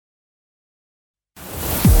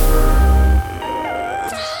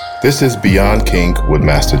This is Beyond Kink with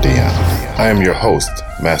Master Dion. I am your host,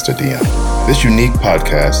 Master Dion. This unique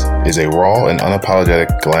podcast is a raw and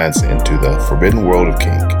unapologetic glance into the forbidden world of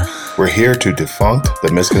kink. We're here to debunk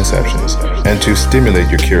the misconceptions and to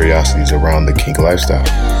stimulate your curiosities around the kink lifestyle.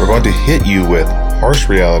 We're going to hit you with harsh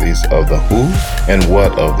realities of the who and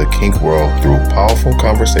what of the kink world through powerful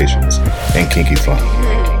conversations and kinky fun.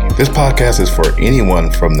 This podcast is for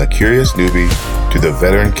anyone from the curious newbie to the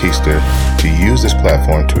veteran kinkster to use this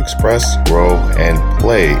platform to express, grow, and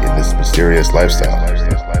play in this mysterious lifestyle.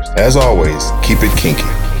 As always, keep it kinky.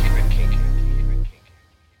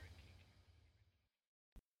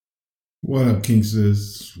 What up,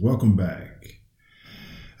 kinksters? Welcome back.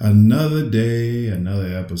 Another day,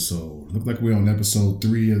 another episode. Look like we're on episode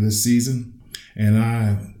 3 of this season, and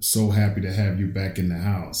I'm so happy to have you back in the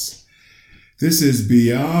house. This is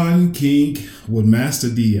Beyond Kink with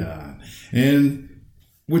Master Dion, and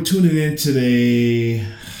we're tuning in today.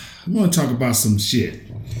 I'm going to talk about some shit.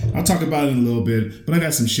 I'll talk about it in a little bit, but I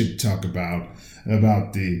got some shit to talk about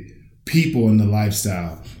the people and the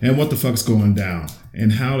lifestyle and what the fuck's going down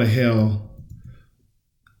and how the hell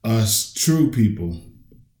us true people,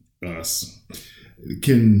 us,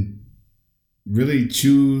 can really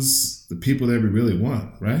choose the people that we really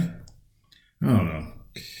want, right? I don't know.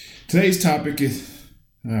 Today's topic is,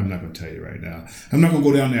 I'm not going to tell you right now. I'm not going to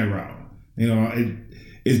go down that route. You know,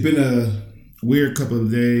 it's been a weird couple of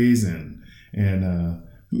days, and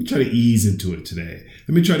let me try to ease into it today.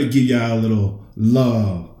 Let me try to give y'all a little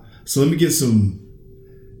love. So let me get some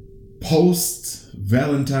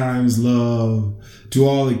post-Valentine's love to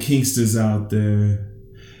all the kinksters out there.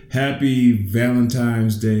 Happy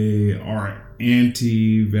Valentine's Day, or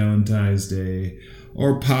anti-Valentine's Day,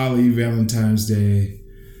 or poly-Valentine's Day.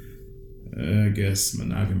 I guess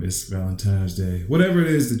monogamous Valentine's Day. Whatever it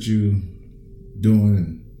is that you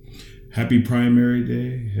doing. Happy Primary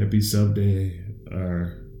Day, Happy Sub Day,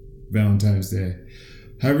 or Valentine's Day.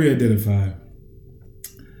 However you identify.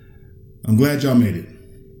 I'm glad y'all made it.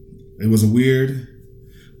 It was a weird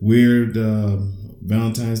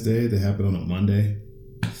Valentine's Day that happened on a Monday.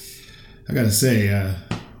 I gotta say,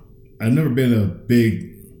 I've never been a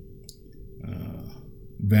big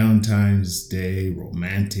Valentine's Day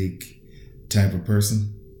romantic type of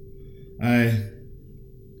person.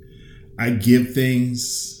 I give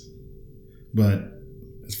things, but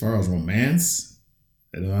as far as romance,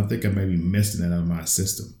 I think I may be missing that out of my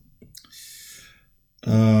system.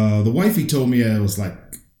 The wifey told me it was like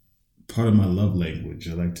part of my love language.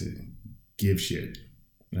 I like to give shit.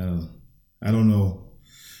 I don't know,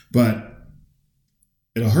 but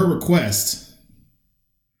her request,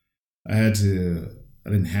 I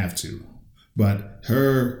didn't have to, but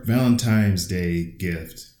her Valentine's Day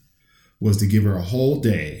gift was to give her a whole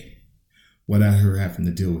day without her having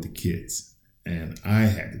to deal with the kids. And I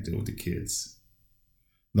had to deal with the kids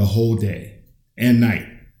the whole day and night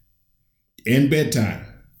and bedtime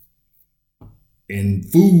and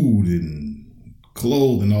food and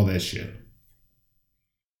clothes and all that shit.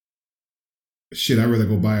 Shit, I'd rather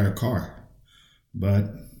go buy her a car,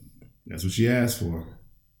 but that's what she asked for.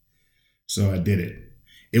 So I did it.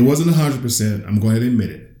 It wasn't 100%. I'm going to admit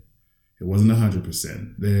it. It wasn't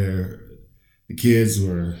 100%. The kids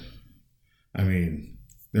were, they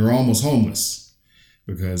were almost homeless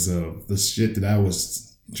because of the shit that I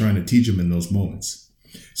was trying to teach them in those moments.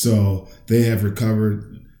 So they have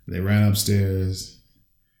recovered. They ran upstairs,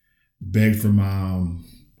 begged for mom.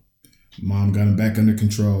 Mom got them back under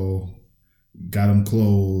control, got them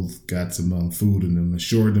clothes, got some food in them,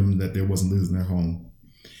 assured them that they wasn't losing their home.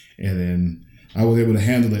 And then I was able to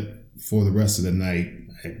handle it for the rest of the night,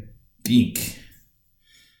 I think.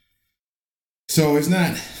 So it's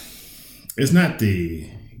not the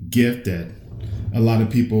gift that a lot of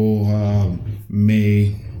people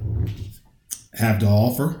may have to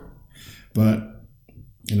offer, but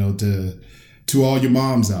to all your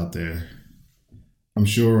moms out there, I'm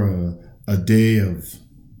sure a day of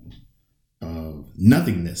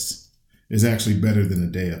nothingness is actually better than a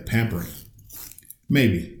day of pampering.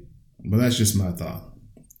 Maybe. But that's just my thought.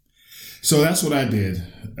 So that's what I did.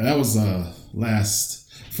 That was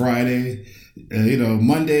last Friday.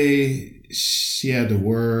 Monday she had to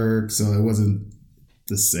work, so it wasn't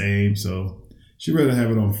the same. So she'd rather have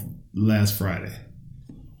it on last Friday.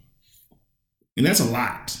 And that's a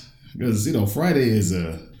lot because, Friday is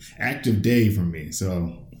a active day for me.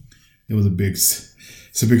 So it was a big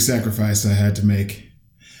sacrifice I had to make.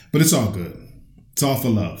 But it's all good. It's all for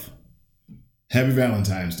love. Happy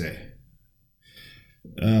Valentine's Day.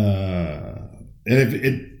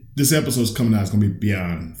 This episode is coming out, it's going to be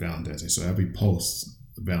beyond Valentine's Day, so that'll be post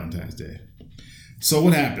Valentine's Day. So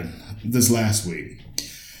what happened this last week?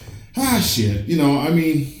 Shit.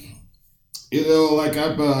 Like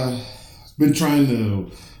I've been trying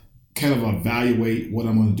to kind of evaluate what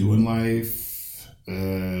I'm going to do in life.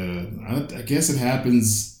 I guess it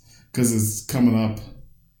happens because it's coming up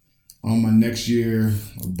on my next year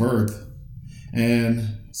of birth.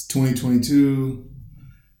 And it's 2022.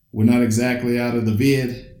 We're not exactly out of the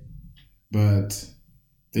vid, but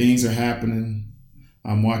things are happening.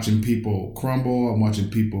 I'm watching people crumble. I'm watching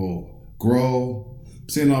people grow. I'm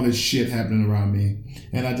seeing all this shit happening around me.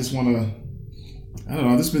 And I just want to,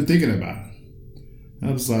 I've just been thinking about it.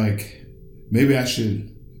 I was like, maybe I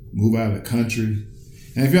should move out of the country.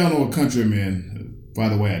 And if y'all know what country I'm in, by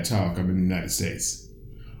the way I talk, I'm in the United States.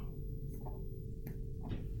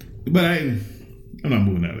 But I'm not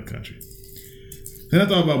moving out of the country. And I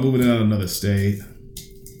thought about moving out of another state.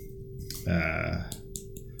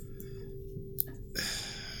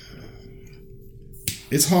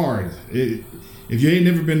 It's hard. If you ain't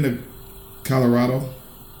never been to Colorado,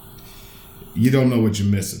 you don't know what you're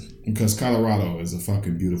missing. Because Colorado is a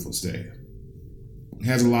fucking beautiful state. It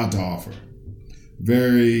has a lot to offer.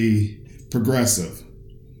 Very progressive.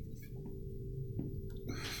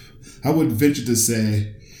 I would venture to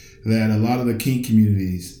say that a lot of the kink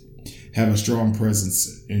communities have a strong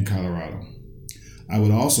presence in Colorado. I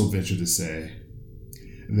would also venture to say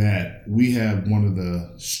that we have one of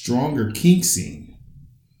the stronger kink scene,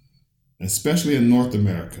 especially in North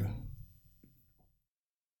America.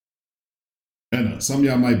 I know some of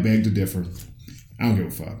y'all might beg to differ. I don't give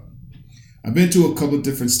a fuck. I've been to a couple of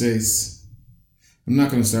different states. I'm not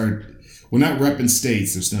going to start. We're not repping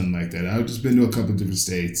states or something like that. I've just been to a couple of different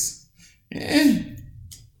states. I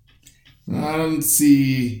don't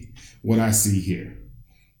see what I see here.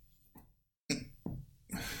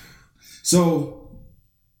 So,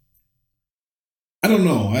 I don't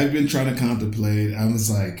know. I've been trying to contemplate. I was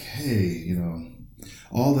like, hey,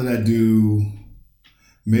 all that I do,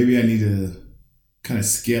 maybe I need to kind of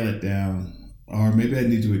scale it down, or maybe I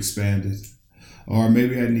need to expand it, or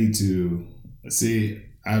maybe I need to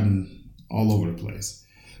I'm all over the place.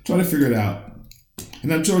 Try to figure it out.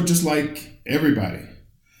 And I'm sure just like everybody,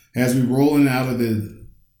 as we rolling out of let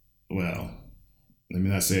me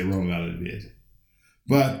not say rolling out of the vid,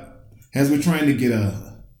 but as we're trying to get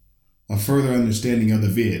a further understanding of the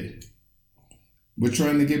vid, we're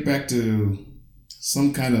trying to get back to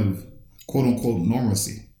some kind of quote unquote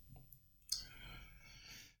normalcy.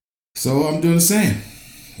 So I'm doing the same.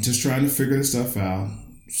 Just trying to figure this stuff out.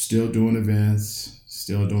 Still doing events,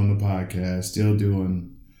 still doing the podcast, still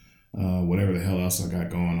doing whatever the hell else I got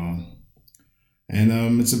going on. And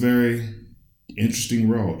it's a very interesting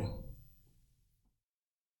road.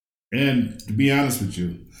 And to be honest with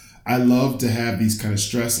you, I love to have these kind of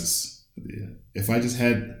stresses. If I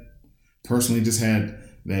personally just had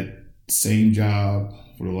that same job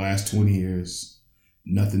for the last 20 years,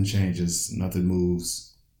 nothing changes, nothing moves.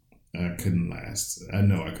 I couldn't last. I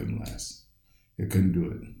know I couldn't last. I couldn't do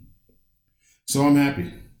it. So I'm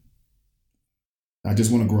happy. I just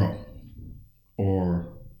want to grow. Or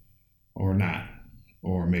not.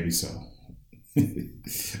 Or maybe so.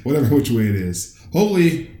 Whatever which way it is.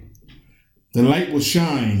 Hopefully, the light will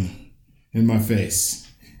shine in my face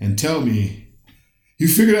and tell me, you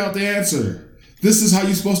figured out the answer. This is how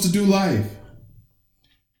you're supposed to do life.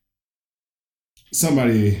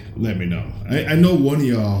 Somebody let me know. I know one of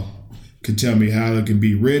y'all could tell me how I can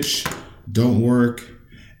be rich, don't work,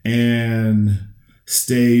 and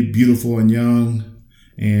stay beautiful and young,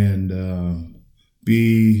 and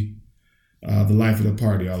be the life of the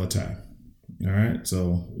party all the time. All right.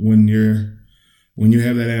 So when you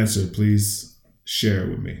have that answer, please share it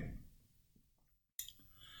with me.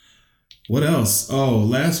 What else? Oh,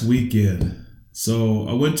 last weekend. So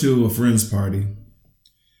I went to a friend's party,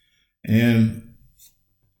 and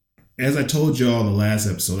as I told y'all the last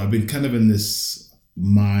episode, I've been kind of in this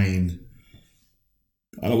mind,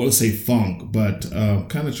 I don't want to say funk, but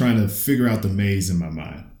kind of trying to figure out the maze in my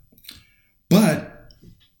mind. But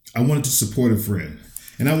I wanted to support a friend,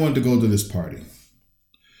 and I wanted to go to this party.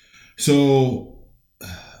 So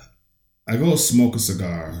I go smoke a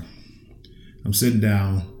cigar. I'm sitting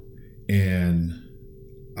down, and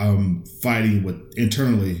I'm fighting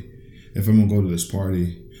internally if I'm going to go to this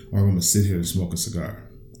party or I'm going to sit here and smoke a cigar.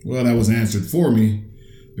 Well, that was answered for me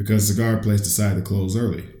because the cigar place decided to close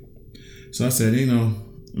early. So I said,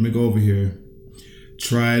 let me go over here,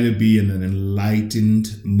 try to be in an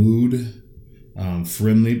enlightened mood,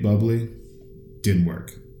 friendly, bubbly. Didn't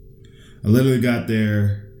work. I literally got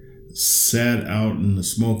there, sat out in the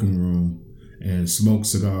smoking room, and smoked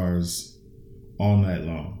cigars all night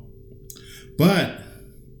long. But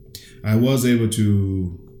I was able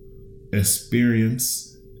to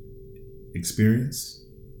experience experience,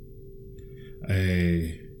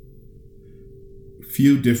 a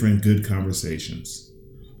few different good conversations.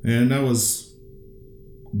 And that was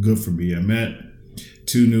good for me. I met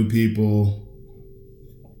 2 new people.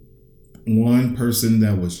 One person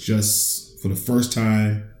that was just for the first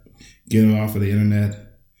time getting off of the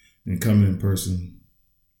internet and coming in person.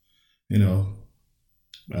 You know,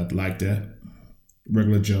 I'd like that.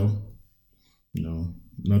 Regular Joe. You know,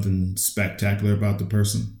 nothing spectacular about the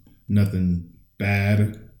person. Nothing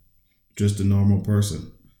bad. Just a normal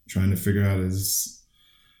person trying to figure out his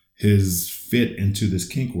fit into this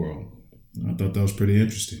kink world. I thought that was pretty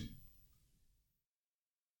interesting.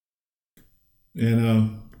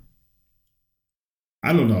 And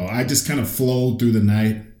I don't know. I just kind of flowed through the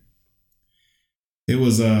night. It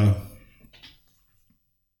was I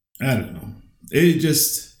don't know.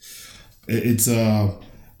 It's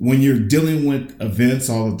when you're dealing with events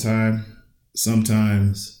all the time,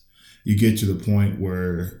 sometimes you get to the point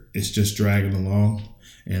where it's just dragging along,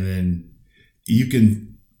 and then you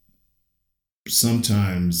can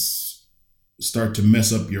sometimes start to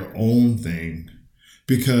mess up your own thing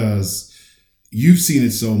because you've seen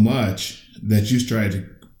it so much that you try to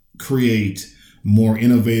create more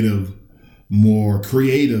innovative, more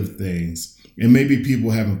creative things. And maybe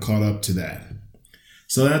people haven't caught up to that.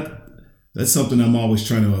 So that's something I'm always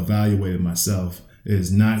trying to evaluate in myself,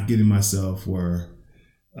 is not getting myself where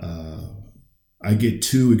I get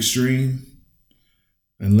too extreme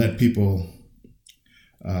and let people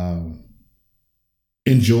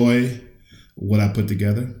enjoy what I put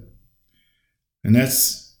together. And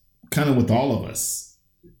that's kind of with all of us.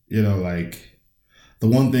 You know, like the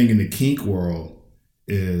one thing in the kink world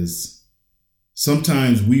is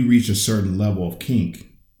sometimes we reach a certain level of kink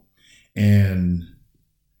and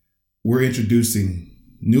we're introducing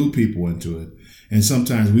new people into it. And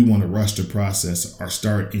sometimes we want to rush the process or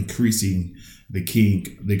start increasing the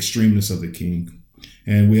kink, the extremeness of the kink,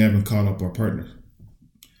 and we haven't caught up our partner.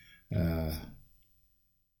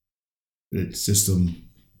 It's just some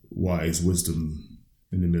wise wisdom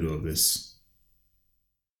in the middle of this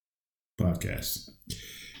podcast.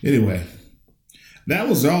 Anyway, that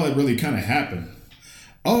was all that really kind of happened.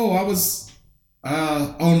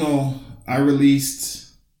 I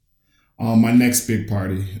released my next big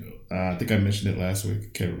party. I think I mentioned it last week. I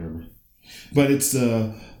can't remember. But it's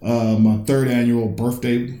my 3rd annual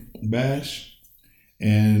birthday bash.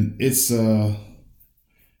 And it's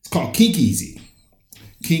called Kink Easy.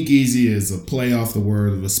 Kink Easy is a play off the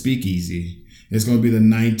word of a speakeasy. It's going to be the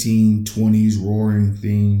 1920s roaring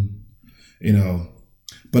theme, you know,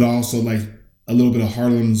 but also like a little bit of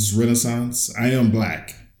Harlem's Renaissance. I am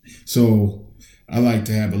Black, so I like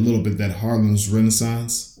to have a little bit of that Harlem's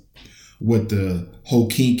Renaissance with the whole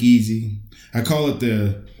Kink Easy. I call it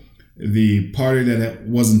the party that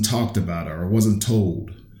wasn't talked about or wasn't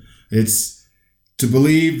told. It's to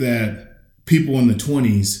believe that people in the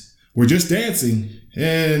 20s were just dancing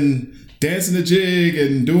and dancing the jig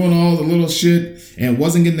and doing all the little shit and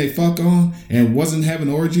wasn't getting their fuck on and wasn't having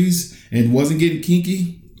orgies and wasn't getting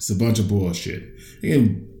kinky. It's a bunch of bullshit.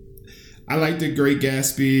 And I like The Great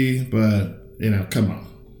Gatsby, but, you know, come on.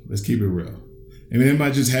 Let's keep it real. I mean, they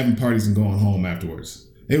might just having parties and going home afterwards.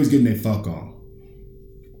 They was getting their fuck on.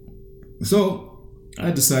 So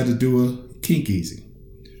I decided to do a Kink Easy.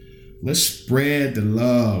 Let's spread the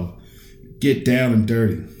love. Get down and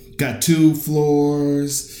dirty. Got 2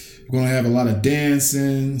 floors. We're going to have a lot of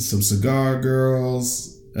dancing, some cigar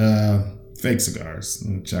girls, fake cigars,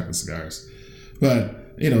 chocolate cigars.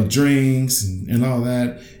 But, you know, drinks and all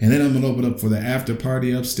that. And then I'm going to open up for the after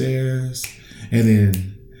party upstairs and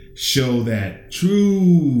then show that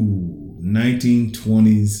true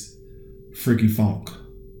 1920s freaky funk,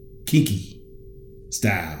 kinky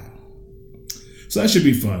style. So that should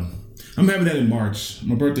be fun. I'm having that in March.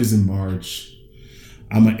 My birthday's in March.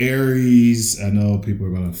 I'm an Aries. I know people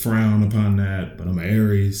are going to frown upon that, but I'm an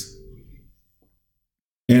Aries.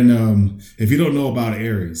 And if you don't know about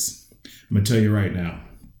Aries, I'm going to tell you right now.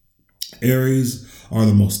 Aries are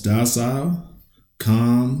the most docile,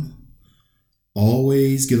 calm,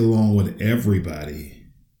 always get along with everybody,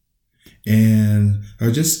 and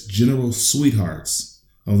are just general sweethearts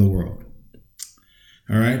of the world.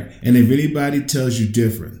 All right? And if anybody tells you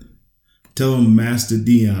different, tell them Master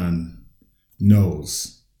Dion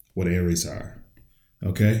knows what Aries are.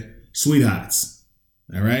 Okay? Sweethearts.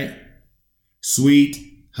 All right?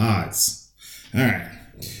 Sweethearts. All right.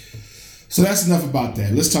 So that's enough about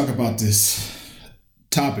that. Let's talk about this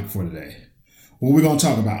topic for today. What are we going to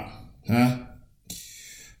talk about? Huh?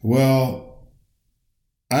 Well,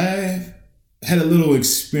 I had a little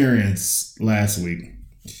experience last week,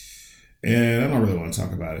 and I don't really want to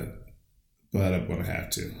talk about it. but I'm going to have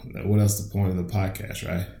to. What else is the point of the podcast,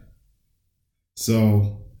 right?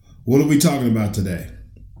 So, what are we talking about today?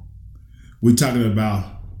 We're talking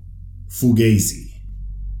about Fugazi.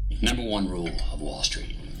 Number one rule of Wall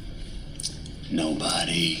Street.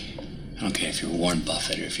 Nobody, I don't care if you're Warren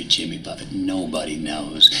Buffett or if you're Jimmy Buffett, nobody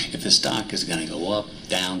knows if the stock is going to go up,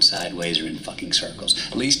 down, sideways, or in fucking circles.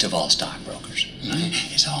 Least of all stockbrokers. Right?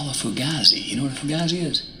 It's all a Fugazi. You know what a Fugazi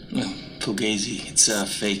is? No, Fugazi. It's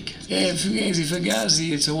fake. Yeah,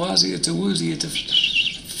 Fugazi. It's a wazi, it's a woozy, it's a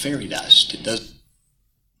fairy dust. It does.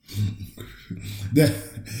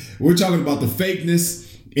 We're talking about the fakeness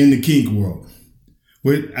in the kink world.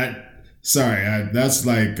 That's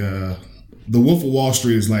like The Wolf of Wall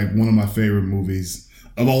Street is like one of my favorite movies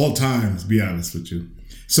of all time, to be honest with you.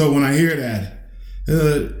 So when I hear that,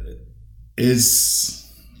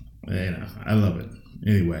 I love it.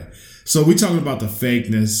 Anyway, so we're talking about the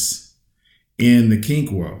fakeness in the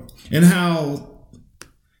kink world and how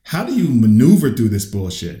do you maneuver through this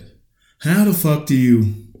bullshit? How the fuck do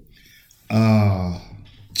you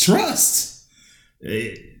trust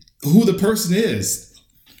who the person is?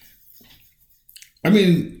 I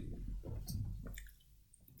mean,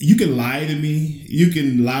 you can lie to me, you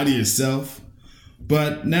can lie to yourself,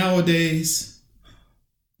 but nowadays,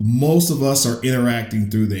 most of us are interacting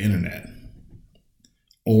through the internet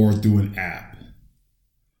or through an app,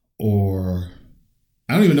 or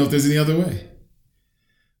I don't even know if there's any other way.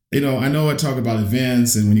 You know, I know I talk about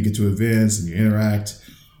events and when you get to events and you interact,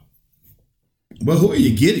 but who are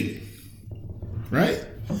you getting, right?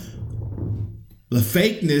 The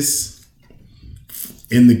fakeness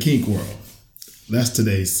in the kink world. That's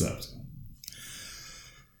today's subject.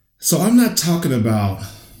 So I'm not talking about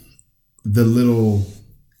the little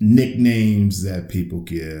nicknames that people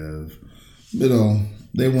give. You know,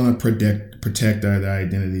 they want to protect their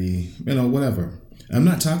identity, whatever. I'm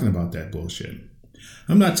not talking about that bullshit.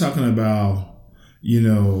 I'm not talking about,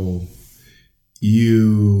 you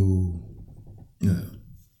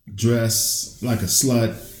dress like a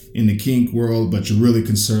slut in the kink world, but you're really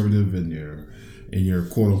conservative in your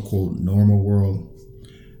quote unquote normal world.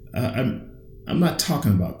 I'm not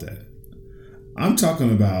talking about that. I'm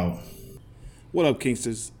talking about. What up,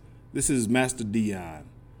 Kinksters? This is Master Dion.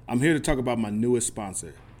 I'm here to talk about my newest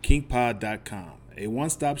sponsor, KinkPod.com, a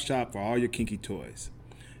one-stop shop for all your kinky toys.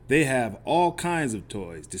 They have all kinds of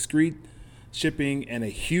toys, discreet shipping, and a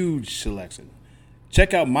huge selection.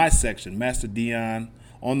 Check out my section, Master Dion,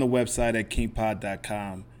 on the website at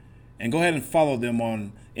KinkPod.com, and go ahead and follow them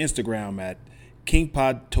on Instagram at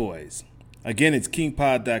KinkPodToys. Again, it's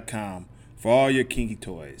KinkPod.com for all your kinky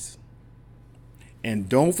toys. And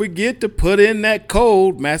don't forget to put in that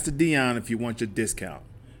code Master Dion if you want your discount.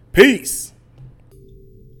 Peace.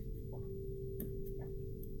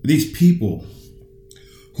 These people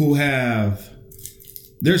who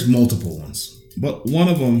there's multiple ones, but one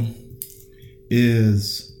of them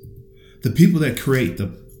is the people that create the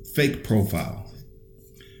fake profile.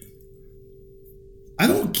 I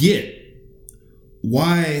don't get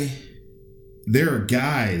why there are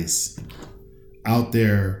guys out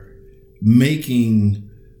there making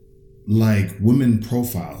like women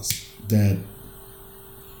profiles that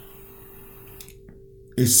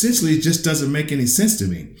essentially just doesn't make any sense to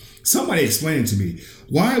me. Somebody explain it to me.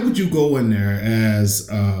 Why would you go in there as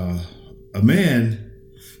a man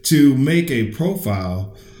to make a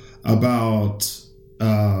profile about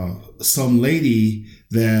some lady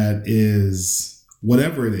that is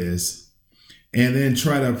whatever it is, and then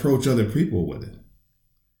try to approach other people with it?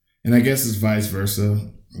 And I guess it's vice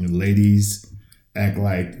versa. Ladies act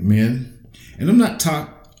like men. And I'm not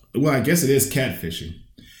well, I guess it is catfishing.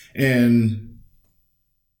 And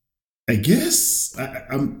I guess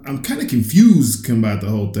I'm kind of confused about the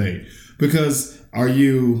whole thing, because are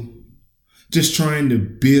you just trying to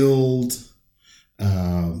build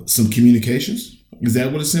some communications? Is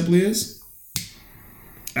that what it simply is?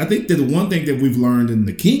 I think that the one thing that we've learned in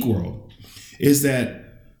the kink world is that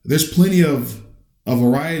there's plenty of a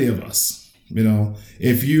variety of us.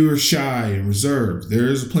 If you're shy and reserved,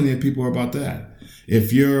 there's plenty of people about that.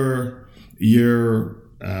 If you're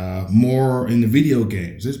more in the video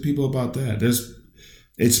games, there's people about that.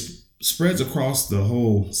 It spreads across the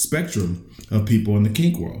whole spectrum of people in the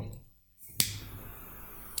kink world.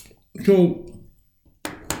 So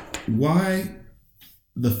why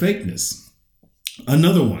the fakeness?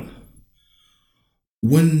 Another one.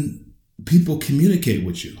 When people communicate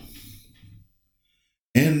with you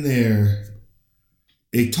and they're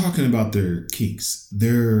talking about their kinks,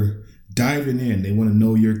 they're diving in, they want to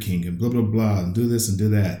know your kink and blah, blah, blah, and do this and do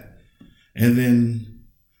that. And then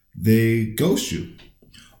they ghost you,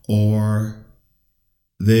 or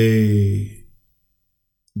they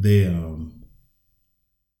they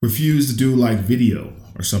refuse to do like video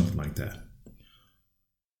or something like that.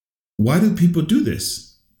 Why do people do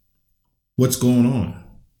this? What's going on?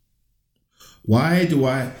 Why do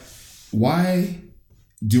I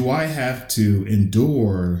have to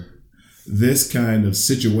endure this kind of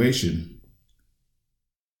situation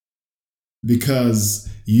because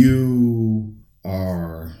you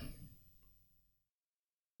are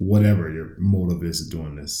whatever your motive is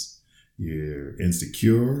doing this? You're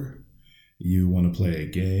insecure. You want to play a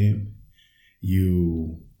game.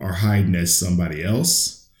 You are hiding as somebody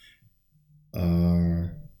else.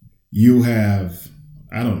 You have,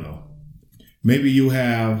 I don't know. Maybe you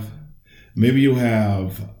have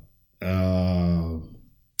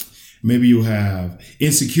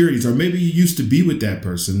insecurities, or maybe you used to be with that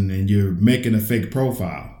person and you're making a fake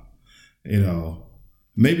profile. You know,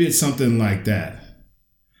 maybe it's something like that.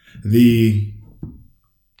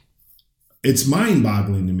 It's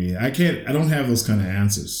mind-boggling to me. I don't have those kind of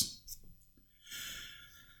answers.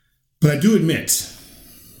 But I do admit,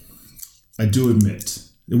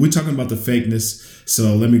 we're talking about the fakeness,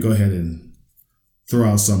 so let me go ahead and throw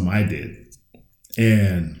out something I did.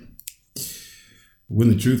 And when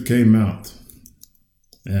the truth came out,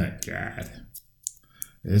 oh God,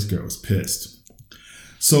 this girl was pissed.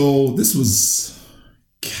 So this was,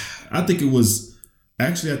 I think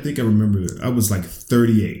I remember it. I was like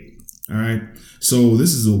 38. All right. So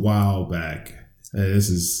this is a while back.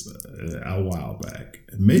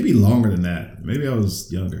 Maybe longer than that. Maybe I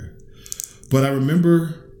was younger. But I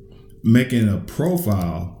remember making a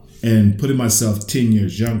profile and putting myself 10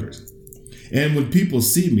 years younger. And when people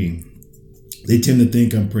see me, they tend to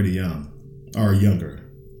think I'm pretty young or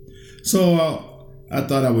younger. So I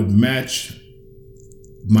thought I would match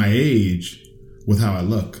my age with how I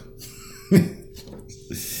look.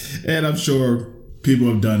 And I'm sure people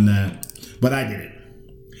have done that, but I did it.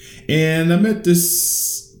 And I met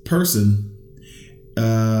this person,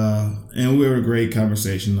 and we were a great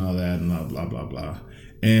conversation and all that, and blah, blah, blah.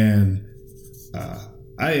 And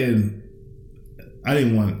I didn't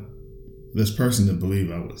want this person to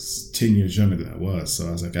believe I was 10 years younger than I was. So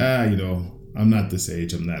I was like, I'm not this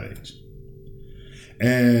age, I'm that age.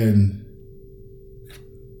 And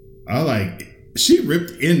she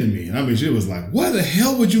ripped into me. I mean, she was like, why the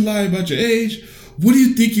hell would you lie about your age? What do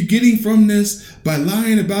you think you're getting from this by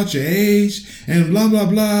lying about your age and blah, blah,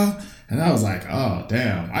 blah? And I was like, oh,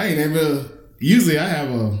 damn. Usually I have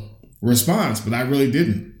a response, but I really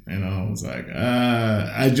didn't. And I was like,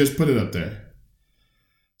 I just put it up there.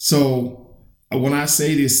 So when I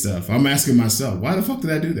say this stuff, I'm asking myself, why the fuck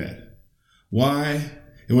did I do that? Why?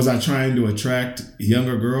 Was I trying to attract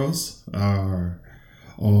younger girls?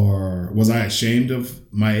 Or was I ashamed of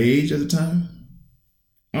my age at the time?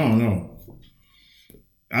 I don't know.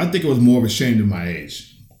 I think it was more of ashamed of my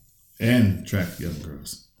age and attract young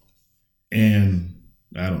girls. And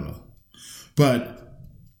I don't know. But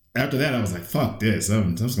after that, I was like, fuck this.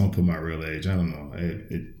 I'm just going to put my real age. I don't know.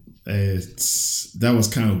 That was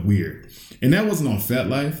kind of weird. And that wasn't on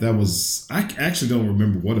FetLife. I actually don't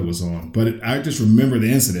remember what it was on, but I just remember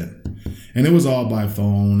the incident. And it was all by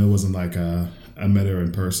phone. It wasn't like I met her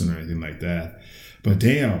in person or anything like that. But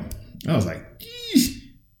damn, I was like, eesh.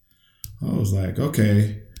 I was like,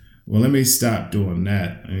 okay, well, let me stop doing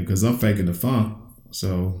that because I'm faking the funk.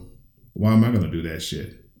 So why am I going to do that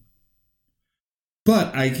shit?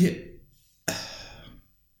 But to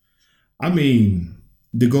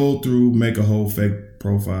go through, make a whole fake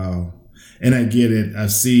profile, and I get it.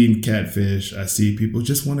 I've seen catfish. I see people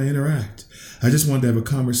just want to interact. I just wanted to have a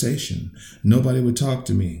conversation. Nobody would talk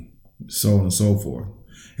to me, so on and so forth.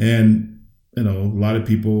 And, a lot of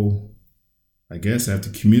people, I guess, have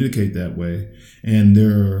to communicate that way, and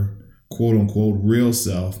their quote unquote real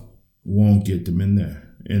self won't get them in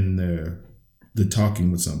the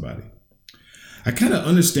talking with somebody. I kind of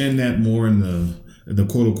understand that more in the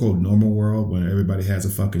quote unquote normal world when everybody has a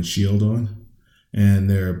fucking shield on and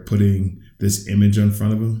they're putting this image in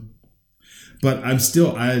front of them. But I'm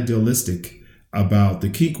still idealistic about the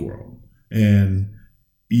kink world, and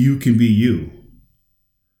you can be you.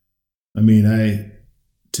 I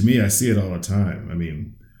see it all the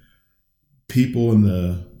time. People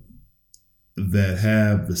that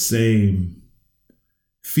have the same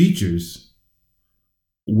features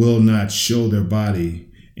will not show their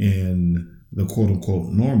body in the quote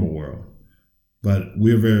unquote normal world, but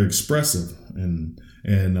we're very expressive, and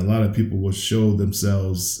a lot of people will show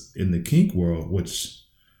themselves in the kink world, which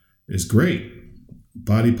is great.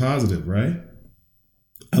 Body positive, right?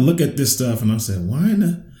 I look at this stuff and I say,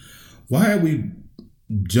 why are we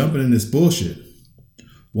jumping in this bullshit?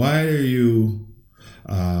 Why are you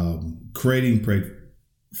creating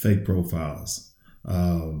fake profiles,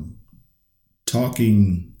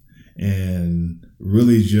 talking and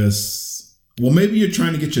really just, well, maybe you're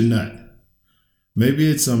trying to get your nut. Maybe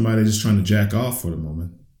it's somebody just trying to jack off for the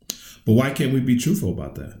moment. But why can't we be truthful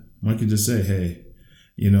about that? Why can't you just say, hey,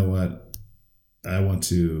 you know what? I want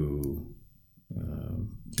to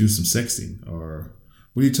do some sexting, or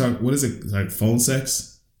what is it, like phone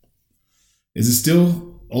sex? Is it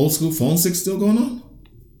still old school phone sex still going on?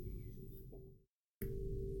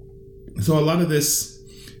 So a lot of this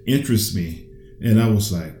interests me, and I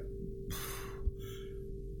was like,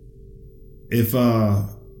 if that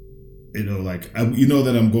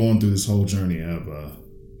I'm going through this whole journey of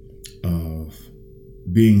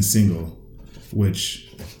being single,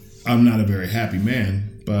 which I'm not a very happy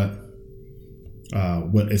man, but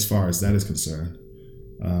as far as that is concerned,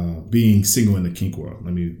 being single in the kink world,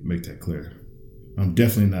 let me make that clear. I'm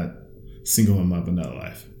definitely not single in my vanilla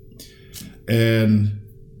life. And,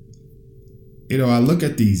 I look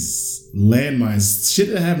at these landmines, shit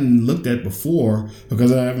that I haven't looked at before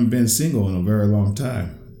because I haven't been single in a very long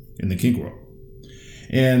time in the kink world.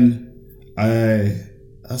 And I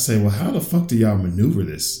say, well, how the fuck do y'all maneuver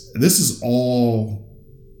this? This is all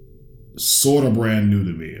sort of brand new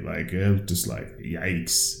to me. Like, it was just like,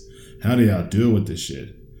 yikes. How do y'all deal with this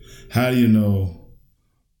shit? How do you know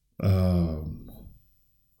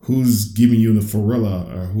who's giving you the farilla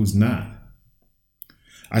or who's not?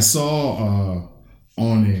 I saw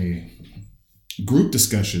on a group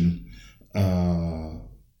discussion,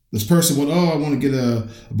 this person went, I want to get a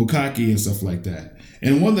bukkake and stuff like that.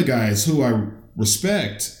 And one of the guys who I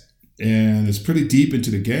respect and is pretty deep into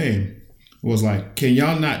the game was like, can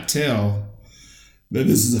y'all not tell that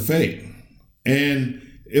this is a fake? And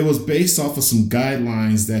it was based off of some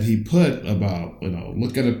guidelines that he put about,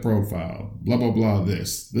 look at a profile, blah, blah, blah,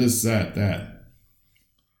 this, that.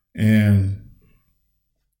 And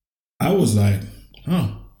I was like,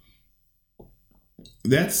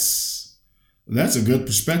 that's a good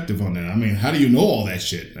perspective on that. I mean, how do you know all that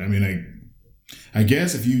shit? I mean, I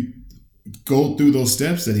guess if you go through those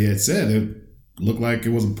steps that he had said, it looked like it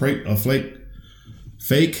was a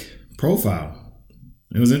fake profile.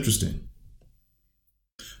 It was interesting.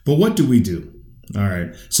 But what do we do? All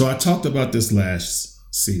right. So I talked about this last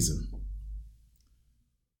season.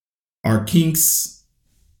 Our kinks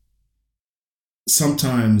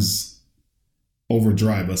sometimes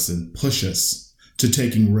overdrive us and push us to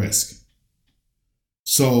taking risk.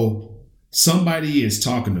 So somebody is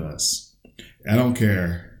talking to us. I don't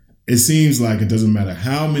care. It seems like it doesn't matter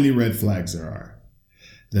how many red flags there are.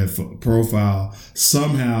 Their profile,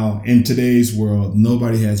 somehow in today's world,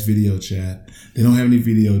 nobody has video chat. They don't have any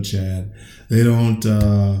video chat. They don't,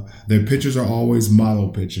 their pictures are always model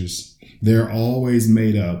pictures. They're always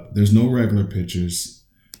made up. There's no regular pictures,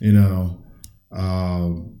 you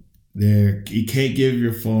can't give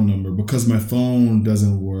your phone number because my phone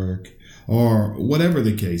doesn't work or whatever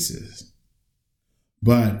the case is.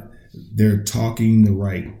 But they're talking the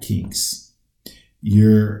right kinks.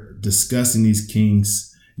 You're discussing these kinks.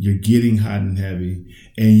 You're getting hot and heavy,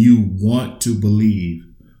 and you want to believe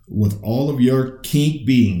with all of your kink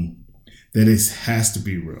being that it has to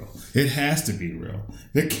be real. It has to be real.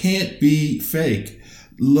 It can't be fake.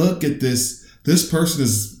 Look at this. This person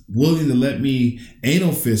is willing to let me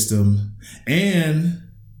anal fist them and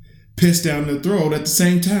piss down their throat at the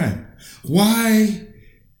same time. Why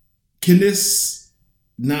can this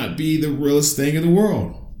not be the realest thing in the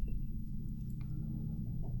world?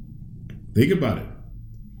 Think about it.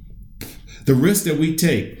 The risk that we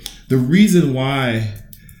take, the reason why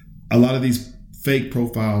a lot of these fake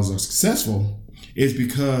profiles are successful is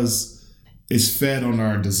because it's fed on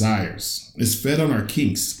our desires. It's fed on our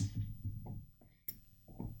kinks.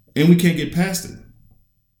 And we can't get past it.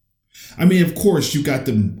 I mean, of course, you got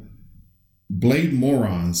them blatant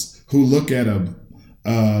morons who look at a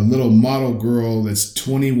little model girl that's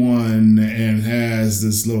 21 and has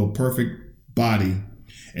this little perfect body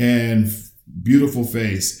and beautiful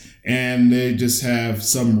face, and they just have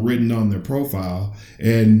something written on their profile,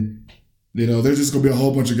 and there's just gonna be a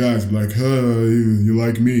whole bunch of guys like, you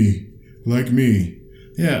like me.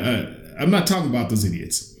 Yeah, I'm not talking about those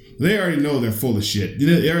idiots. They already know they're full of shit.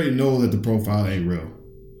 They already know that the profile ain't real.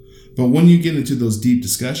 But when you get into those deep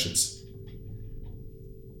discussions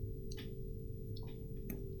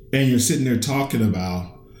and you're sitting there talking about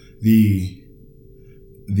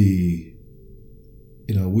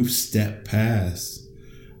we've stepped past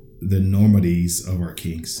the normities of our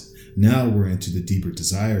kinks. Now we're into the deeper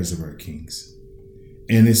desires of our kinks,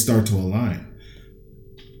 and they start to align.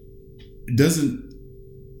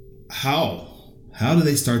 How do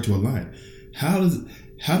they start to align? How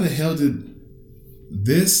the hell did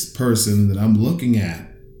this person that I'm looking at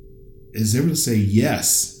is able to say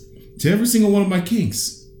yes to every single one of my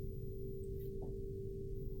kinks.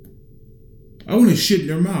 I want to shit in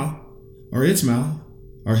their mouth, or its mouth,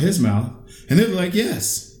 or his mouth, and they're like,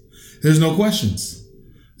 yes. There's no questions.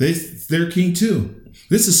 They're king too.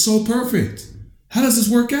 This is so perfect. How does this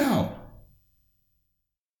work out?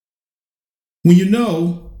 When you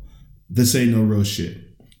know this ain't no real shit,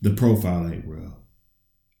 the profile ain't real.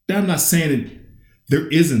 Now, I'm not saying that there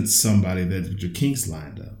isn't somebody that with your kinks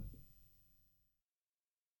lined up.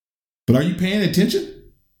 But are you paying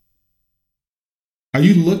attention? Are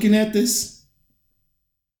you looking at this?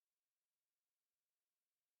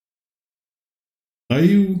 Are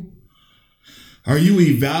you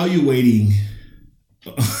evaluating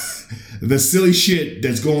the silly shit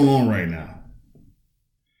that's going on right now?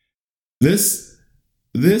 This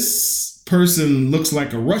person looks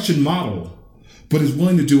like a Russian model, but is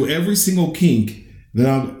willing to do every single kink that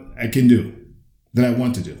I can do, that I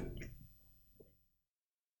want to do.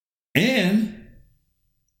 And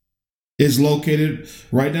is located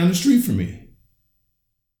right down the street from me,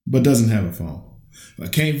 but doesn't have a phone. I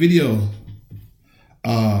can't video.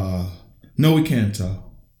 No, we can't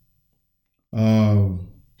talk.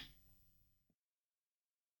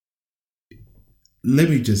 Let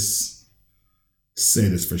me just say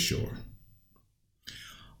this for sure.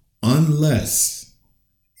 Unless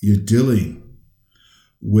you're dealing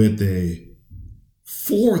with a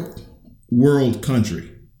fourth world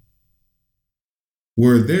country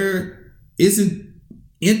where there isn't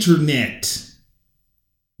internet,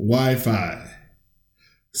 Wi-Fi,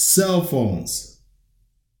 cell phones,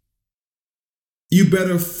 you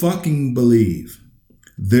better fucking believe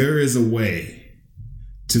there is a way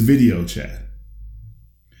to video chat.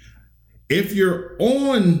 If you're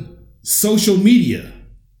on social media,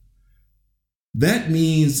 that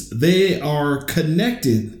means they are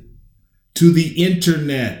connected to the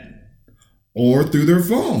internet or through their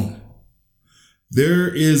phone.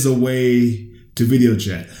 There is a way to video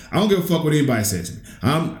chat. I don't give a fuck what anybody says to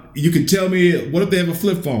me. You can tell me, what if they have a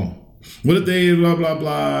flip phone? What if they blah, blah,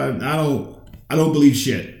 blah? I don't believe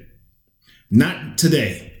shit. Not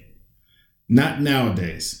today. Not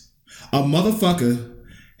nowadays. A motherfucker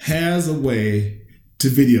has a way to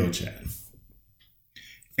video chat.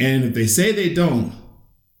 And if they say they don't,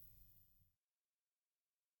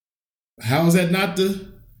 how is that not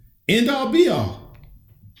the end all be all?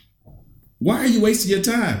 Why are you wasting your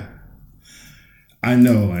time? I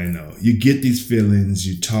know. You get these feelings,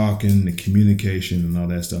 you talking, the communication and all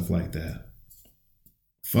that stuff like that.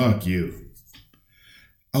 Fuck you.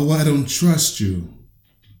 Oh, I don't trust you.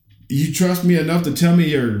 You trust me enough to tell me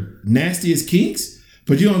your nastiest kinks,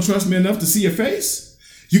 but you don't trust me enough to see your face?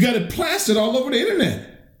 You got it plastered all over the internet.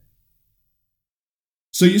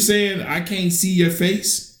 So you're saying I can't see your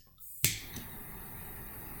face?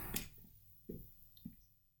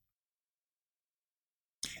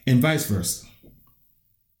 And vice versa.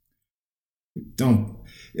 Are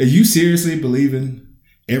you seriously believing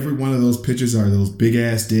every one of those pictures are those big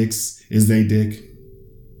ass dicks is they dick?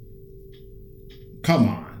 Come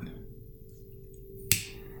on.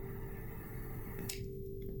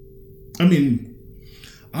 I mean,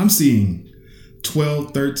 I'm seeing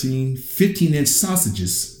 12, 13, 15-inch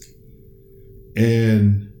sausages.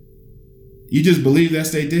 And you just believe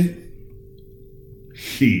that's they did?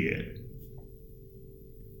 Shit.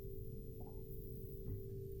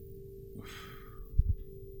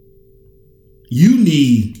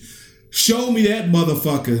 Show me that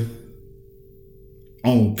motherfucker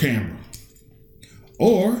on camera.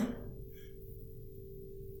 Or,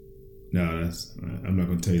 no, I'm not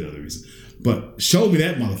going to tell you the other reason. But show me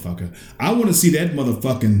that motherfucker. I want to see that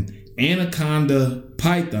motherfucking anaconda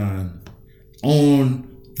python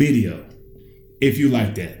on video. If you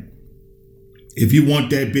like that. If you want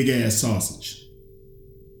that big ass sausage.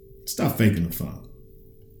 Stop faking the fun.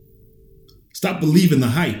 Stop believing the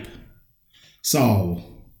hype. So,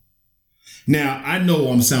 now I know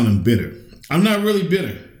I'm sounding bitter. I'm not really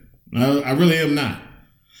bitter. I really am not.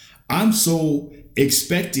 I'm so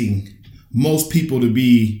expecting most people to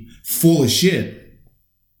be full of shit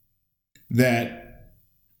that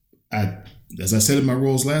as I said in my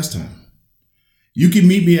rules last time, you can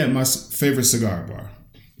meet me at my favorite cigar bar.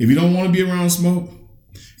 If you don't want to be around smoke,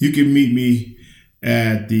 you can meet me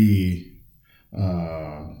at the,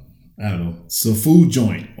 some food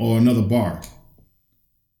joint or another bar.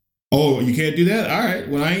 Oh, you can't do that? All right.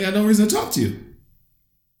 Well, I ain't got no reason to talk to you.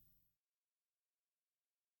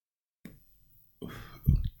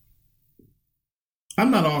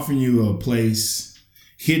 I'm not offering you a place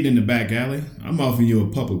hidden in the back alley. I'm offering you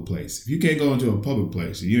a public place. If you can't go into a public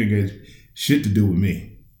place, you ain't shit to do with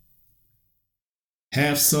me.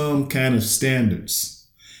 Have some kind of standards.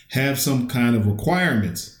 Have some kind of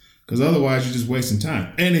requirements. Because otherwise you're just wasting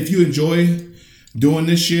time. And if you enjoy doing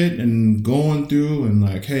this shit and going through and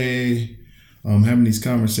like, hey, having these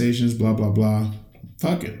conversations, blah, blah, blah,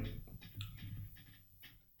 fuck it.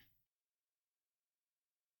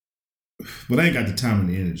 But I ain't got the time and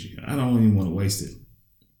the energy. I don't even want to waste it.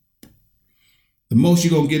 The most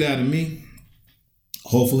you're going to get out of me,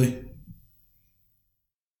 hopefully,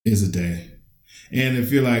 is a day. And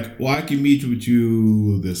if you're like, well, I can meet with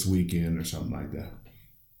you this weekend or something like that,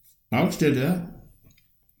 I'll extend it out.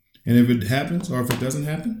 And if it happens or if it doesn't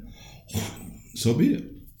happen, so be it.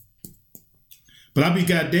 But I'll be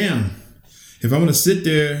goddamn if I'm going to sit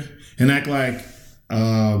there and act like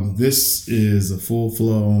this is a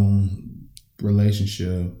full-blown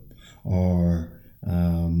relationship, or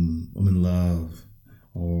I'm in love,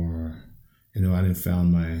 or, I didn't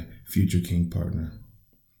found my future king partner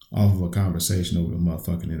off of a conversation over the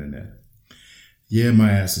motherfucking internet. Yeah,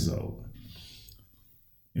 my ass is old.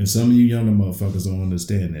 And some of you younger motherfuckers don't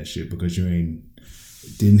understand that shit because you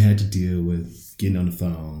didn't have to deal with getting on the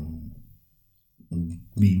phone,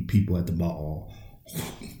 meeting people at the mall,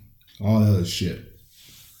 all that other shit.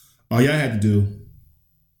 All y'all had to do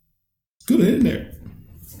is go to the internet.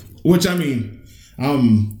 Which,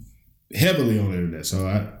 I'm heavily on the internet, so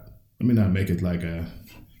let me not make it like a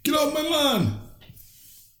get off my lawn.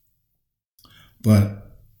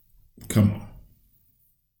 But come on.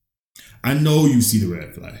 I know you see the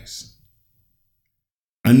red flags.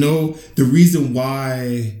 I know the reason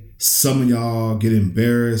why some of y'all get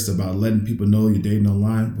embarrassed about letting people know you're dating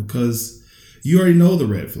online, because you already know the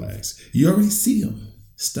red flags. You already see them.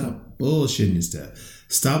 Stop bullshitting your stuff.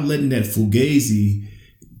 Stop letting that fugazi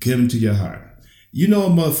get into your heart. You know a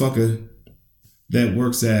motherfucker that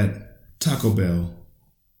works at Taco Bell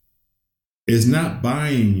is not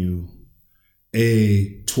buying you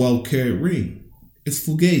a 12-karat ring. It's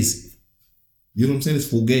fugazi. You know what I'm saying? It's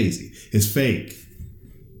fugazi. It's fake.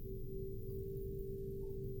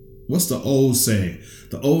 What's the old saying?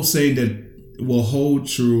 The old saying that will hold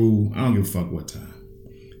true, I don't give a fuck what time.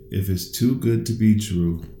 If it's too good to be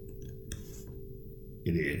true,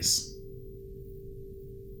 it is.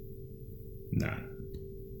 Nah.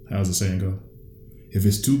 How's the saying go? If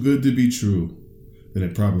it's too good to be true, then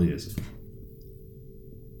it probably isn't.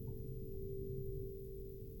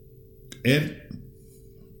 And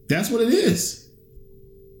that's what it is.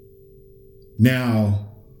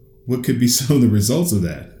 Now, what could be some of the results of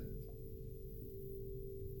that?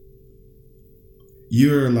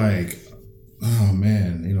 You're like, oh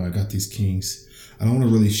man, I got these kinks. I don't want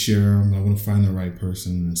to really share them. I want to find the right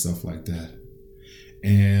person and stuff like that.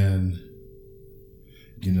 And,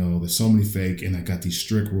 there's so many fake, and I got these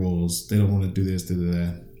strict rules. They don't want to do this, do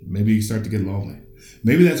that. Maybe you start to get lonely.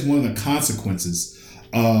 Maybe that's one of the consequences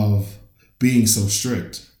of being so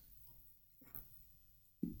strict.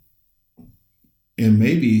 And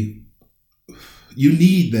maybe you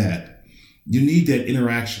need that. You need that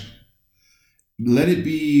interaction. Let it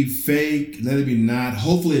be fake. Let it be not.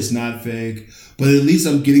 Hopefully it's not fake. But at least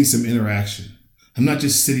I'm getting some interaction. I'm not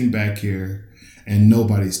just sitting back here and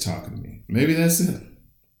nobody's talking to me. Maybe that's it.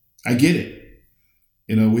 I get it.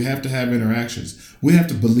 We have to have interactions. We have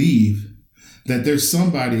to believe that there's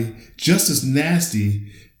somebody just as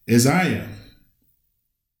nasty as I am,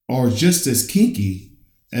 or just as kinky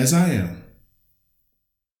as I am.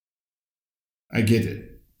 I get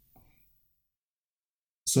it.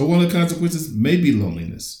 So one of the consequences may be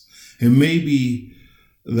loneliness. It may be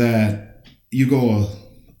that you go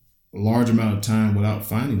a large amount of time without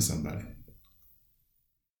finding somebody.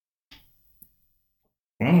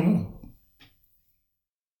 I don't know.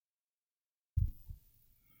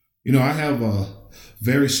 I have a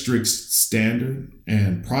very strict standard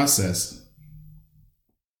and process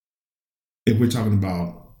if we're talking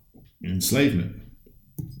about enslavement.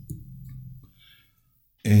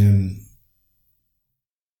 And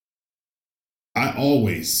I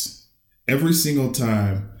always, every single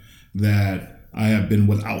time that I have been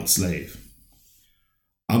without slave,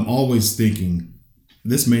 I'm always thinking,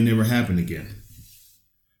 this may never happen again.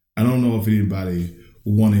 I don't know if anybody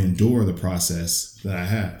will want to endure the process that I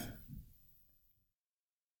have.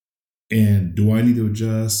 And do I need to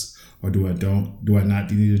adjust, or do I don't? Do I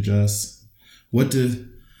not need to adjust? What is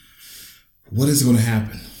going to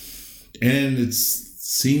happen? And it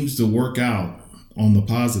seems to work out on the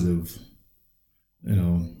positive.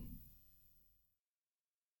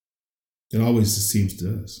 It always seems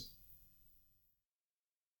to us.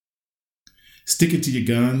 Sticking to your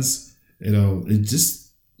guns, it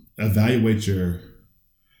just evaluate your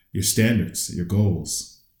standards, your goals.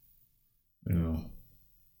 You know,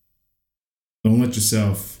 don't let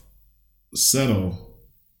yourself settle.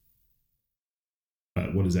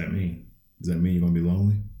 What does that mean? Does that mean you're going to be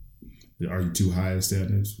lonely? Are you too high of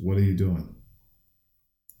standards? What are you doing?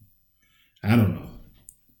 I don't know.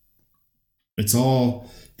 It's all,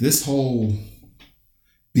 this whole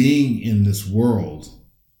being in this world,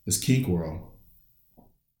 this kink world,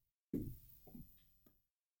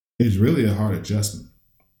 is really a hard adjustment.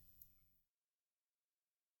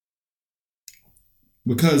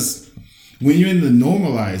 Because when you're in the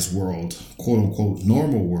normalized world, quote unquote,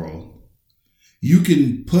 normal world, you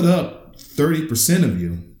can put up 30% of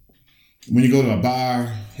you. When you go to a bar,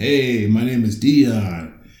 hey, my name is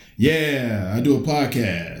Dion. Yeah, I do a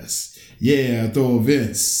podcast. Yeah, I throw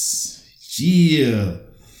events. Yeah.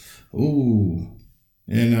 Ooh.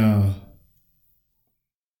 And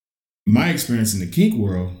my experience in the kink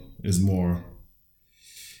world is more,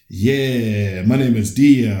 yeah, my name is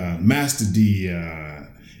Dion, Master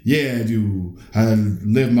Dion. Yeah, I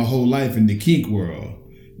live my whole life in the kink world.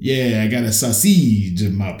 Yeah, I got a sausage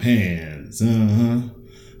in my pants.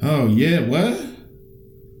 Oh, yeah, what?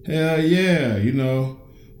 Hell yeah,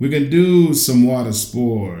 we can do some water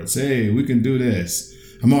sports. Hey, we can do this.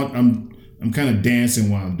 I'm kind of dancing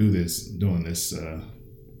while I'm doing this.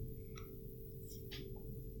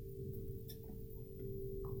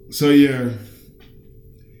 So you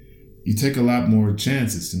take a lot more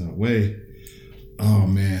chances in a way. Oh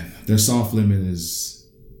man, their soft limit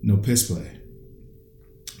is no piss play.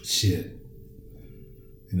 Shit.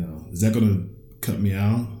 Is that gonna cut me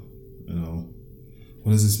out?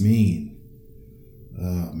 What does this mean?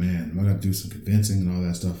 Oh man, am I gonna do some convincing and all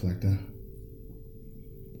that stuff like that?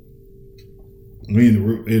 I mean,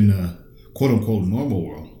 in the quote unquote normal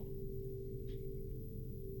world,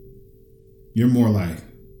 you're more like,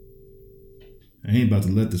 I ain't about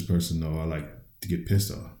to let this person know I like to get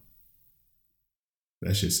pissed off.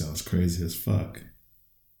 That shit sounds crazy as fuck.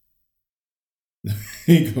 They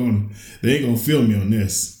ain't gonna feel me on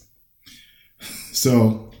this.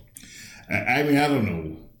 So, I mean, I don't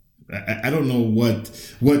know. I don't know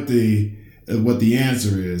what the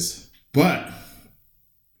answer is, but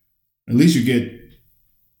at least you get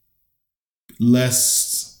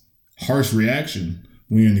less harsh reaction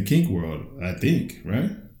when you're in the kink world, I think,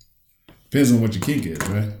 right? Depends on what your kink is,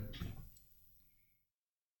 right?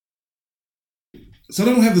 So I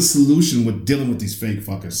don't have the solution with dealing with these fake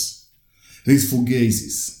fuckers. These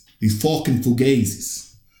fugazis. These fucking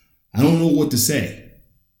fugazis. I don't know what to say.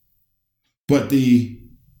 But this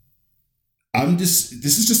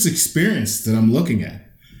is just experience that I'm looking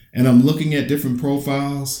at. And I'm looking at different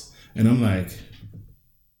profiles and I'm like,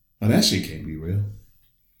 oh, that shit can't be real.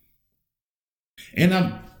 And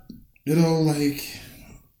I'm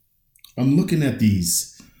looking at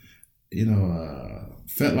these,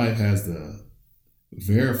 FetLife has the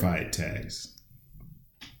verified tags.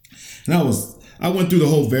 And I went through the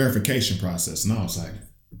whole verification process and I was like,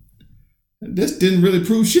 this didn't really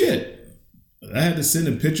prove shit. I had to send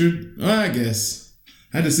a picture, I had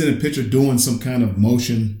to send a picture doing some kind of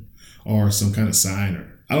motion or some kind of sign,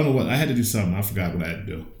 or I don't know what, I had to do something. I forgot what I had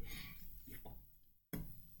to do.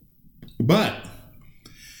 But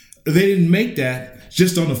they didn't make that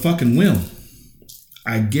just on a fucking whim.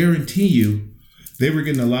 I guarantee you they were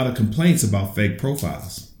getting a lot of complaints about fake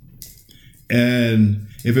profiles. And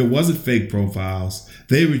if it wasn't fake profiles,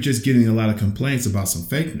 they were just getting a lot of complaints about some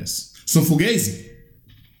fakeness, some fugazi.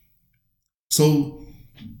 So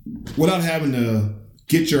without having to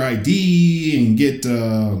get your ID and get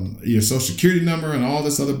your social security number and all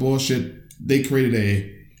this other bullshit, they created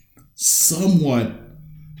a somewhat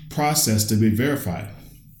process to be verified.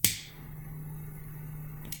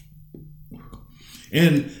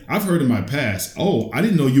 And I've heard in my past, oh, I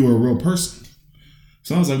didn't know you were a real person.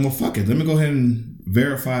 So I was like, well, fuck it. Let me go ahead and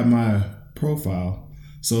verify my profile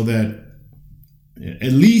so that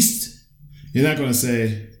at least you're not going to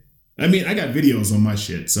say, I mean, I got videos on my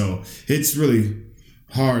shit, so it's really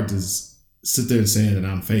hard to sit there and say that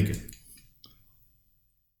I'm faking.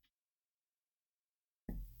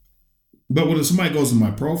 But when somebody goes to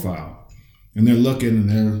my profile and they're looking and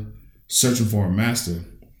they're searching for a master,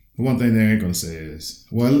 the one thing they ain't going to say is,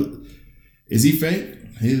 well, is he fake?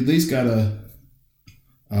 He at least got a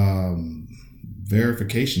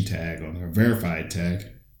verification tag on her, verified tag.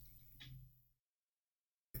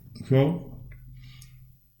 So,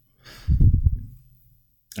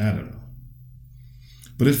 I don't know.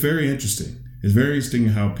 But it's very interesting. It's very interesting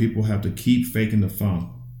how people have to keep faking the funk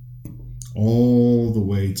all the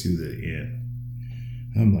way to the end.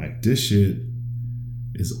 I'm like, this shit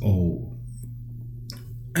is old.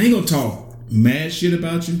 I ain't gonna talk mad shit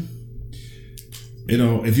about you.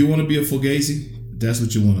 if you want to be a Fugazi, that's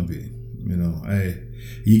what you want to be.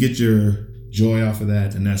 You get your joy off of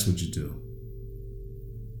that, and that's what you do.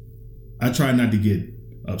 I try not to get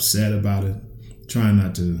upset about it. Try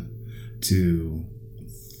not to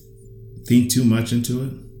think too much into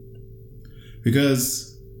it.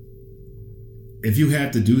 Because if you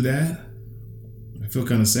have to do that, I feel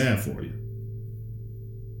kind of sad for you.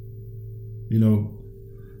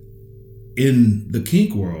 In the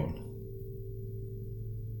kink world,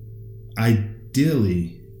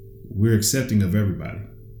 ideally, we're accepting of everybody.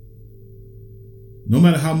 No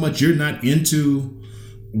matter how much you're not into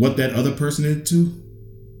what that other person is into,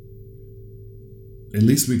 at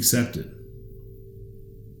least we accept it.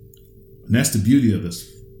 And that's the beauty of this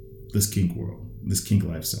kink world, this kink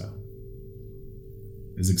lifestyle,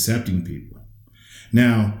 is accepting people.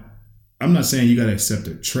 Now, I'm not saying you got to accept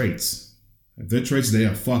their traits. If their traits, they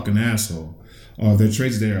are a fucking asshole, or if their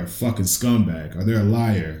traits, they are a fucking scumbag, or they're a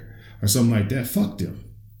liar, or something like that, fuck them.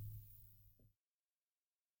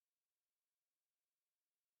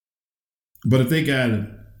 But if they got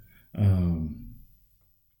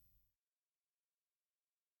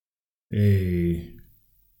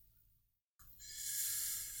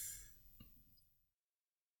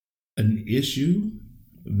an issue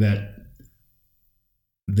that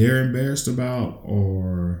they're embarrassed about,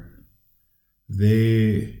 or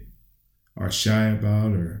they are shy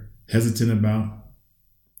about or hesitant about.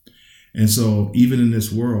 And so even in this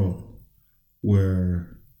world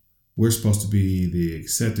where we're supposed to be the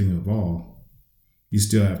accepting of all, you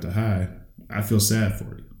still have to hide. I feel sad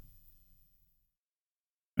for you.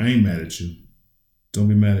 I ain't mad at you. Don't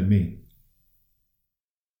be mad at me.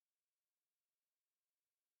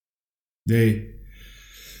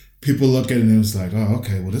 People look at it and it's like, oh,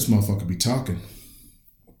 okay, well, this motherfucker be talking.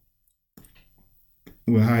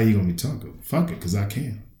 Well, how are you going to be talking? Fuck it, because I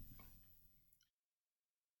can.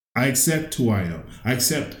 I accept who I am. I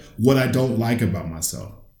accept what I don't like about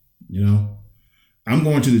myself. I'm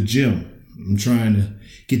going to the gym. I'm trying to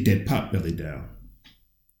get that pot belly down.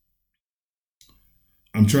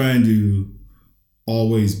 I'm trying to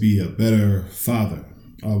always be a better father,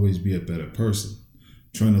 always be a better person,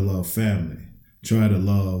 trying to love family, try to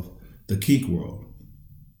love the kink world,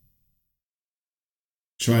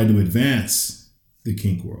 try to advance the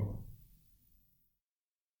kink world.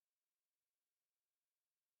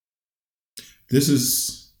 This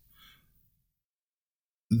is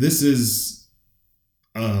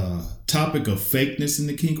a topic of fakeness in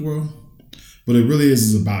the kink world, but it really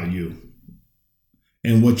is about you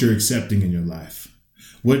and what you're accepting in your life.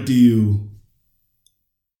 What do you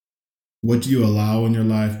allow in your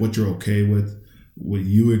life? What you're okay with? With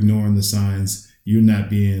you ignoring the signs, you not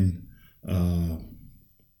being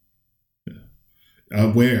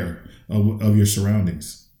aware of your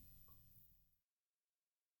surroundings.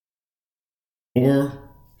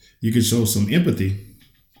 Or you can show some empathy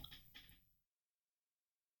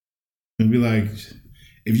and be like,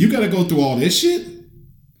 if you got to go through all this shit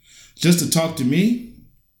just to talk to me,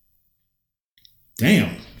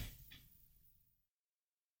 damn.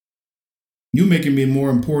 You making me more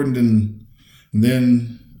important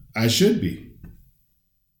than I should be.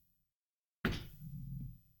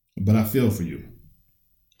 But I feel for you.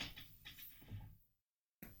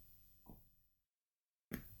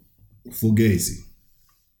 Fugazi.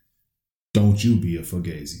 Don't you be a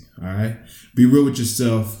Fugazi, all right? Be real with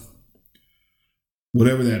yourself,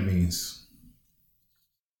 whatever that means.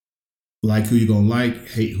 Like who you gonna like,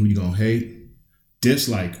 hate who you gonna hate,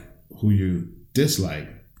 dislike who you dislike.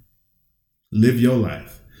 Live your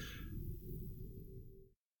life.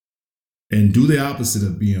 And do the opposite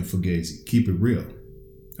of being Fugazi. Keep it real.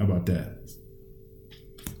 How about that?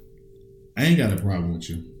 I ain't got a problem with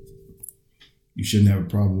you. You shouldn't have a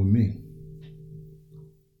problem with me.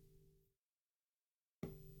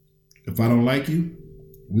 If I don't like you,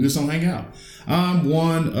 we just don't hang out. I'm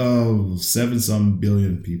one of 7-something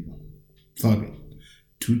billion people. Fuck it.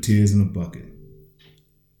 2 tears in a bucket.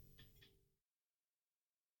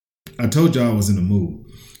 I told y'all I was in the mood.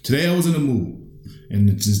 Today I was in the mood. And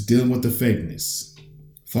it's just dealing with the fakeness.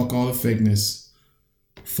 Fuck all the fakeness.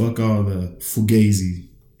 Fuck all the Fugazi.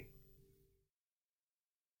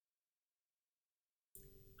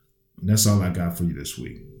 And that's all I got for you this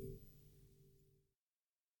week.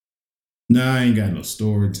 Nah, I ain't got no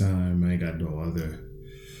story time. I ain't got no other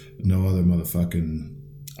motherfucking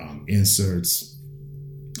inserts.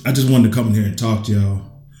 I just wanted to come in here and talk to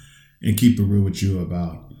y'all and keep it real with you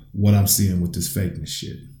about what I'm seeing with this fakeness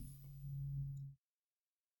shit.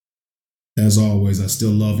 As always, I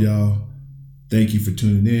still love y'all. Thank you for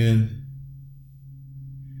tuning in.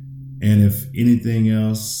 And if anything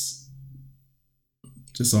else,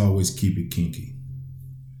 just always keep it kinky.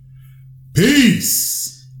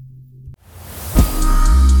 Peace!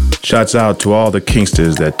 Shouts out to all the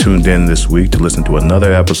Kinksters that tuned in this week to listen to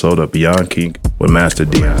another episode of Beyond Kink with Master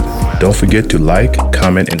Dion. Don't forget to like,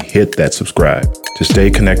 comment, and hit that subscribe. To stay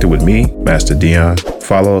connected with me, Master Dion,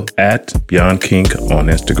 follow at Beyond Kink on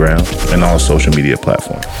Instagram and all social media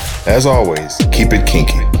platforms. As always, keep it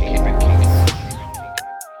kinky.